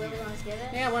doing You really here? want to skip it?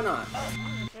 Yeah, why not?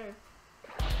 Sure.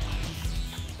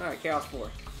 Alright, Chaos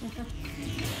 4.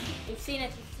 We've seen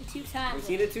it 2 times. We've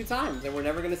seen it 2 times, and we're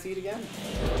never gonna see it again.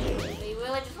 But you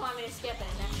really just want me to skip it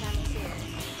next time you see it.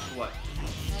 What?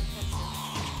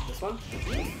 That's This one?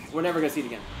 We're never gonna see it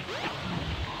again.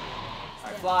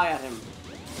 Alright, fly at him.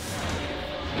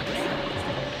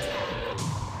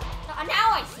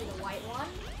 now I see the white one.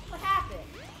 What happened?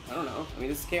 I don't know. I mean,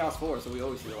 this is Chaos 4, so we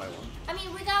always see the white one. I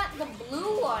mean, we got the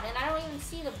blue one, and I don't even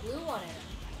see the blue one in it.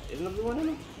 Isn't the blue one in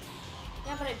it?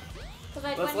 Yeah, but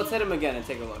Let's hit him again and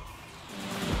take a look.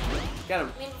 Get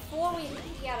him. I mean, before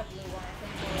he had a blue one, I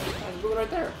think. There's a blue one right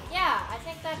there. Yeah, I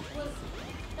think that was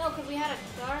no, because we had a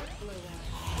dark blue one.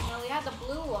 No, we had the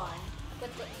blue one, but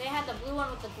they had the blue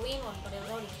one with the green one, but it was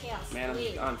already chaos. Man,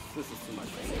 Blue. this is too much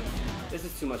for me. This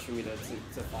is too much for me to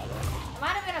follow. It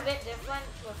might have been a bit different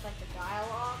with like the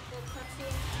dialogue, the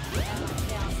cutscene, and like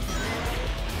chaos.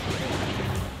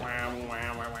 Wow,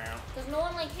 wow, wow, wow. Because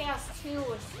normally chaos 2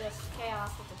 was just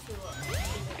chaos with the two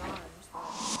big arms.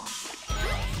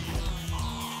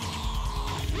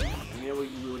 You know what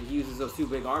he uses those 2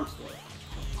 big arms for?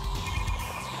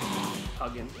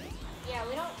 Hugging. Yeah,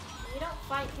 we don't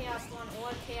fight chaos 1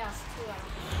 or chaos 2. I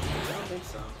don't think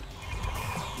so.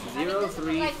 I mean, 0, this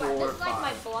 3, is 4, like 5.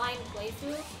 my blind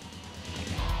playthrough.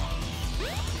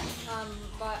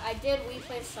 But I did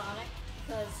replay Sonic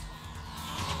because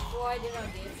before I did it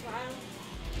on Game Trial,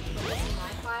 but this is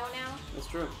my file now, That's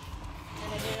true.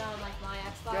 and I did it on like my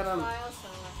Xbox Get 'em. file, so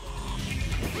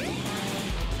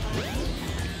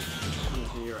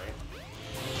You're right.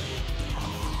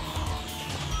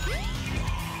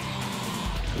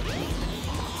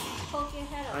 poke your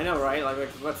head up. I know, right? Like,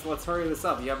 let's hurry this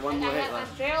up. You have one more hit I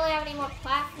left. barely have any more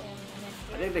platforms in this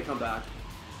I game. think they come back.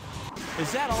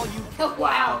 Is that all you? Oh,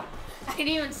 Wow. I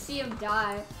didn't even see him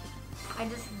die.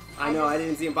 I know, I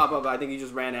didn't see him pop up, but I think you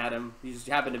just ran at him. You just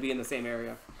happened to be in the same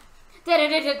area.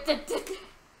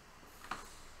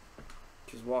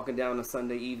 Just walking down a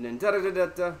Sunday evening.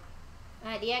 Da-da-da-da-da.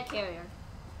 Alright, the egg carrier.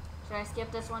 Should I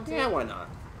skip this one too? Yeah, why not?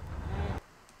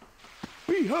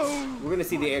 Behold We're gonna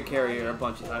see the air carrier a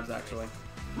bunch of times, actually.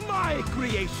 my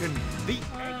creation, the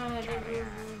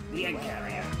The egg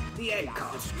carrier. The egg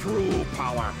car. Its true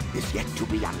power is yet to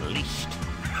be unleashed.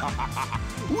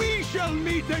 We shall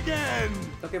meet again.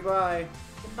 Okay, bye.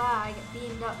 Goodbye, I get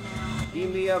beamed up now.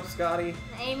 Beam me up, Scotty.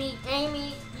 Amy,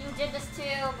 you did this too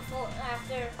before,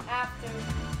 after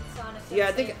Sonic. Yeah,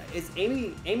 I think it's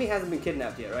Amy hasn't been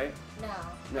kidnapped yet, right?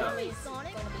 No. No. Amy's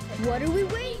Sonic? gonna be kidnapped. What are we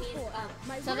waiting Amy's,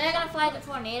 for? so they're gonna fight the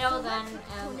tornado, then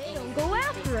Tornado, Amy's go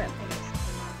after him.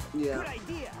 Yeah.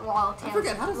 Wall I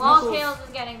forget, how does Wall Knuckles- Tails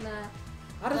is getting the.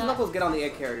 How does Knuckles get on the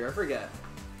egg carrier? I forget.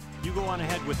 You go on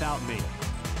ahead without me.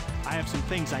 I have some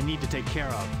things I need to take care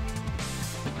of.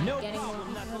 No Getting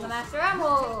problem, the Knuckles. Master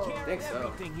Emerald. Care of Think so.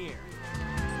 everything here.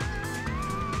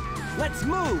 Let's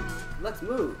move. Let's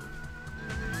move.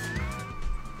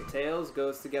 Okay, Tails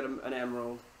goes to get an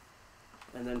emerald,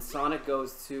 and then Sonic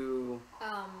goes to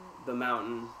the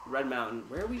mountain, Red Mountain.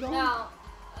 Where are we going? No.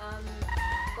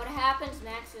 What happens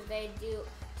next is they do.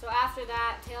 So after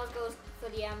that, Tails goes for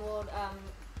the emerald.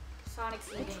 Sonic's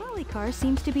The leaving. trolley car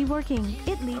seems to be working.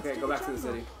 It leads Okay, to go the back to the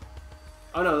jungle. city.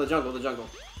 Oh no, the jungle.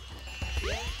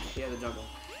 Yeah, the jungle.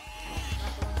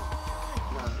 Not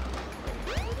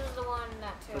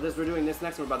For this, we're doing this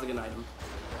next. We're about to get an item.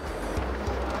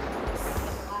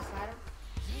 Last item.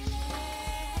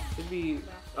 Should be.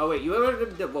 Oh wait, you ever?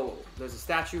 Whoa, there's a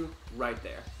statue right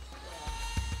there,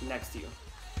 next to you.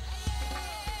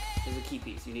 There's a key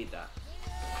piece. You need that.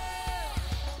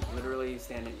 Literally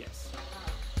standing. Yes.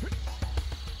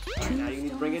 Alright, now you need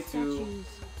to bring it to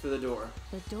the door.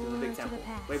 To the big temple.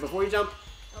 Wait, before you jump.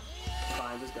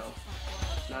 Fine, just go.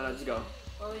 No, just go.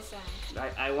 What were you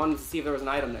saying? I wanted to see if there was an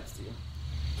item next to you.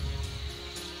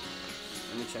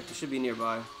 Let me check. It should be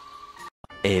nearby.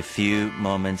 A few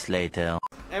moments later.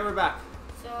 And we're back.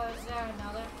 So is there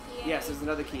another key? Yes, there's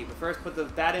another key. But first, put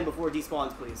that in before it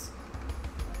despawns, please.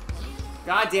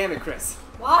 God damn it, Chris.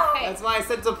 Why? That's why I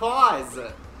said to pause.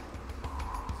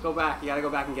 Go back. You gotta go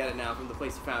back and get it now from the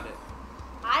place you found it.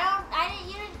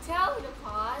 You didn't tell me to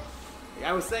pause.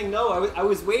 I was saying no. I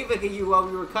was waving at you while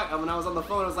we were cut. When I was on the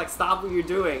phone, I was like, stop what you're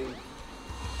doing.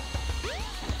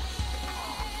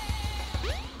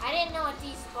 I didn't know it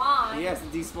despawned. Yes,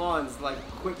 it despawns, like,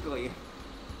 quickly.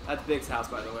 That's Big's house,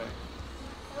 by the way.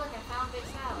 Hey, look, I found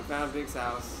Big's house. You found Big's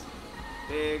house.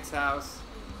 Big's house.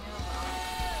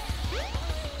 Aw, it's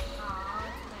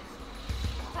nice.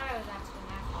 I thought it was actually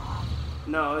an actual house.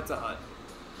 No, it's a hut.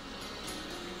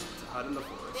 It's a hut in the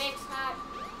forest. Big's hut.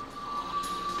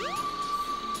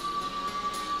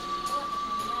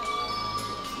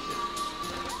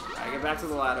 Alright, get back to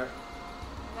the ladder. I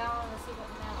got one of the secret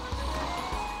medals.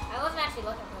 I wasn't actually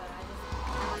looking for it. I just...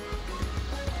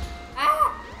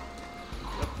 Ah!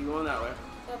 Yep, keep going that way.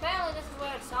 So apparently this is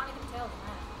where Sonic and Tails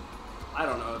met. I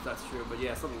don't know if that's true, but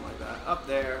yeah, something like that. Up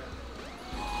there.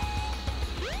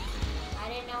 I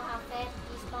didn't know how fast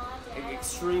he spawned.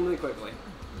 Extremely quickly.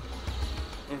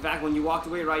 In fact, when you walked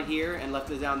away right here and left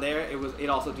it down there, it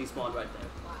also despawned right there.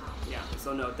 Wow. Yeah,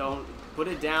 so no, don't put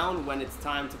it down when it's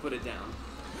time to put it down.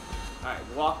 Alright,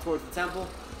 walk towards the temple.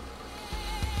 Once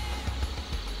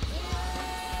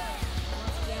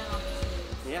again on the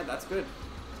trees. Yeah, that's good.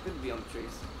 It's good to be on the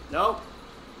trees. No!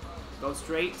 Go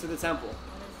straight to the temple.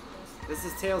 What is this?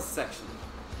 This is Tails' section.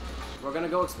 We're gonna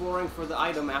go exploring for the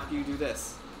item after you do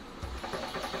this.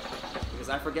 Because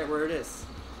I forget where it is.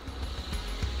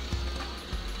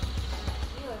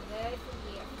 You are very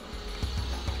forgetful.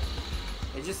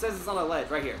 It just says it's on a ledge,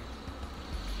 right here.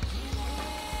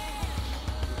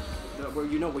 Where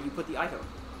you know where you put the item.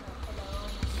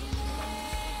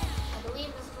 I believe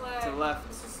this is where... To the left.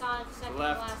 This is Sonic's second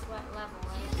left. last level, right?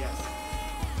 Yes.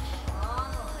 Oh,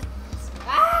 no.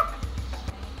 Ah!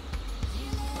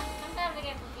 Sometimes I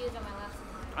get confused on my left and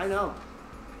right. I know.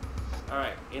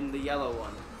 Alright, in the yellow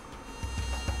one.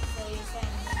 So you're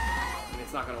saying... I mean,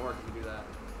 it's not gonna work if you do that.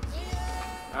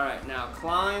 Alright, now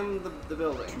climb the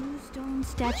building. 2 stone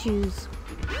statues.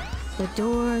 The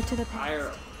door to the Higher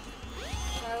past. up.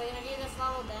 So are we gonna do this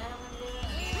level then? I'm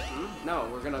gonna do it? No,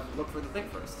 we're gonna look for the thing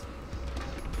first.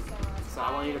 So So I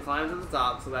want you to climb to the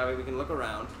top so that way we can look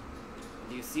around.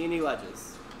 Do you see any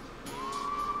ledges?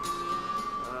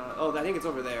 Oh, I think it's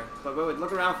over there. But wait,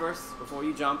 look around first before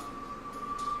you jump.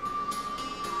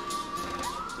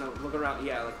 No, look around.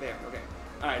 Yeah, like there. Okay.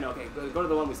 Alright, no, okay. Go to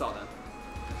the one we saw then.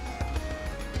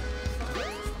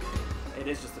 It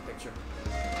is just a picture.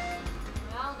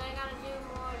 Well, they gotta do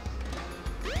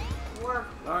more work.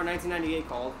 Our 1998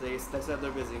 called. They said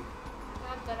they're busy.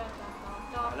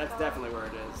 That's definitely where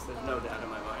it is. There's no doubt in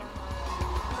my mind.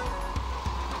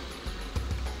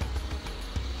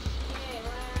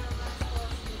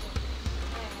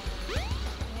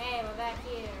 Hey, we're back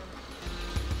here.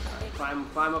 Alright,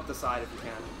 climb up the side if you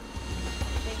can.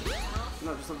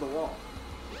 No, just up the wall.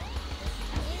 See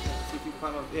if you can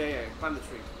climb up. Yeah, climb the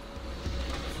tree.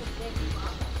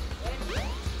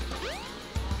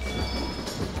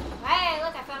 Hey,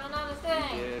 look, I found another thing.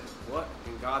 You did. What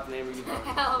in God's name are you What the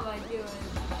doing? hell am I doing?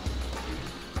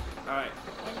 Alright,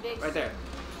 And big right there.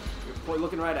 You're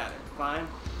looking right at it. Climb.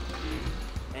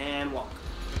 And walk.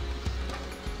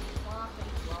 Walk.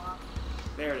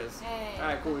 There it is. Hey,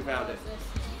 Alright, cool, we found it. what is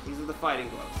These are the fighting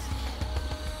gloves.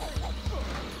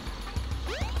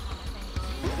 this?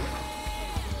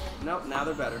 Nope, now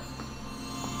they're better. Gold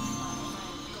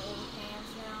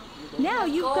pants now. Now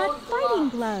you've got Gold fighting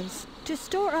gloves. gloves. To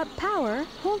store up power,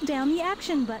 hold down the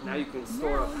action button. Now you can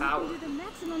store up power. You can do the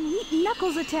maximum heat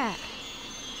knuckles attack.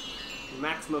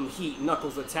 Maximum heat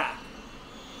knuckles attack.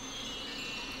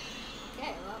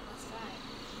 Okay, well, let's try it.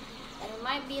 And it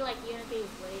might be like Unity's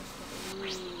Blade.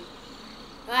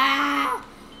 Ah!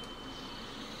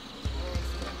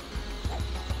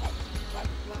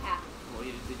 What happened? Well,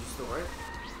 did you store it?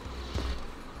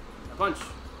 A punch.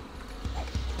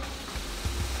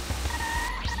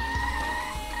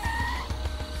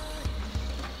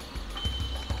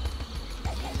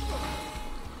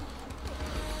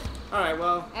 Alright,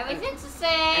 well. Everything's the same.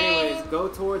 Anyways, go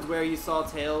towards where you saw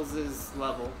Tails'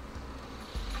 level.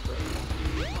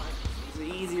 It's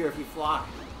easier if you fly.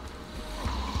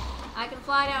 I can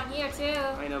fly down here too.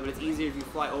 I know, but it's easier if you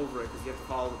fly over it because you have to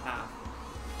follow the path.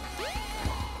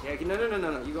 Yeah,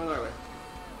 no. You're going the right way.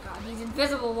 God, these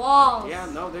invisible walls. Yeah,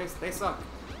 no, they suck.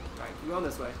 Alright, keep going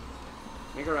this way.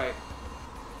 Make a right.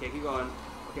 Okay, keep going.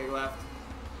 Okay, go left.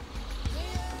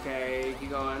 Okay, keep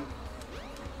going.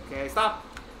 Okay, stop.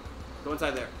 Go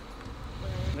inside there.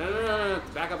 No.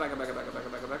 Back up. To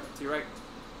your right.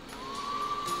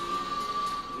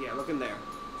 Yeah, look in there.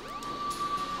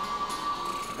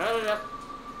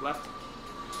 Left.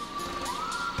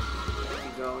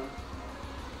 Keep going.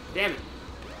 Damn it.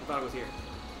 I thought it was here.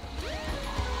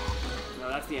 No,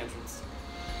 that's the entrance.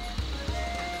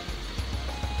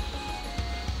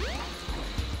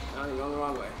 No, you're going the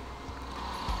wrong way.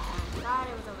 God,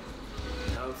 it was over.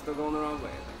 No, it's still going the wrong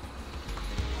way, I think.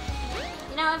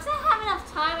 You know, if they have enough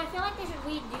time, I feel like they should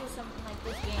redo something like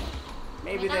this game.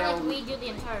 Maybe not they'll like redo the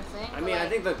entire thing. I mean, I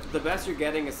think the best you're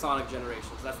getting is Sonic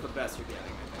Generations. That's the best you're getting, I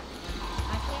think.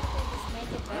 I think they just make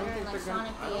it better than like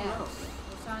Sonic I don't DX. know. Or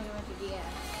Sonic Adventure DX.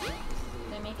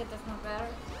 They make it this much better?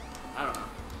 I don't know.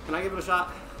 Can I give it a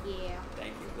shot? Yeah.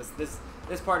 Thank you.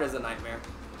 This part is a nightmare.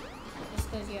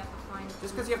 Just because you have to find it.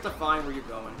 Just because you have to find where you're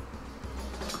going.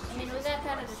 I mean, was that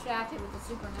kind of distracted with the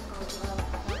Super Knuckles?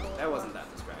 That wasn't that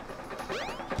distracting.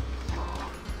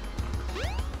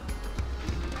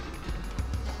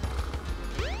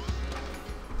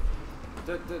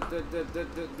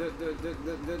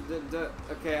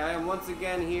 Okay, I am once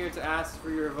again here to ask for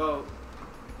your vote.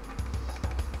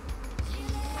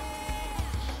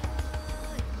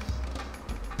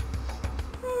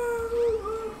 I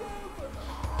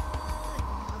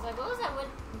was like, what was that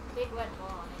big red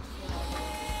ball next to it?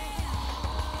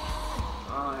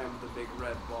 I'm the big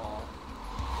red ball.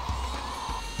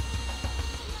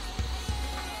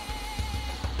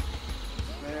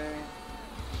 Okay.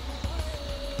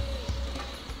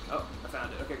 Oh, I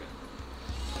found it. Okay, good.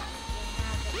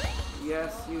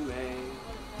 Yes, you may.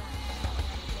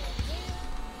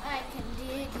 I can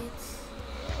dig it.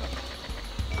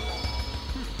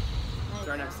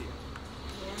 Start next to you.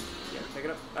 Yeah. Yeah, pick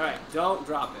it up. Alright, don't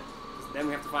drop it. Then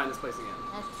we have to find this place again.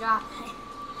 Let's drop it.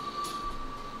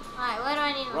 Alright, where do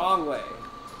I need to go? Wrong way.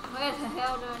 Where the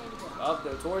hell do I need to go? Up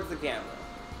there, towards the camera.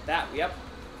 That, yep.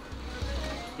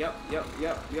 Yep,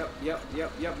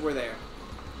 we're there.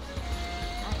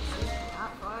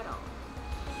 Not far at all.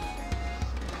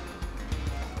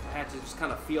 I had to just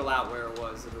kind of feel out where it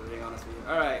was, if we're being honest with you.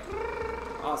 Alright.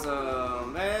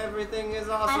 Awesome. Everything is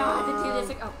awesome. I don't have to do this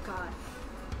again. Oh, God.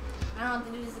 I don't have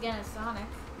to do this again as Sonic.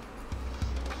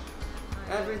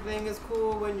 Right. Everything is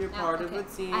cool when you're part of a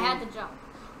team. I had to jump.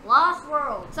 Lost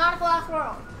World. Sonic Lost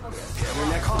World. Okay. We're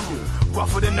next to you.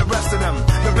 Rougher than the rest of them,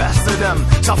 the best of them,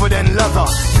 tougher than leather.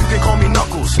 You can call me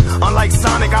Knuckles. Unlike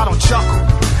Sonic, I don't chuckle.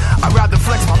 I'd rather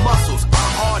flex my muscles.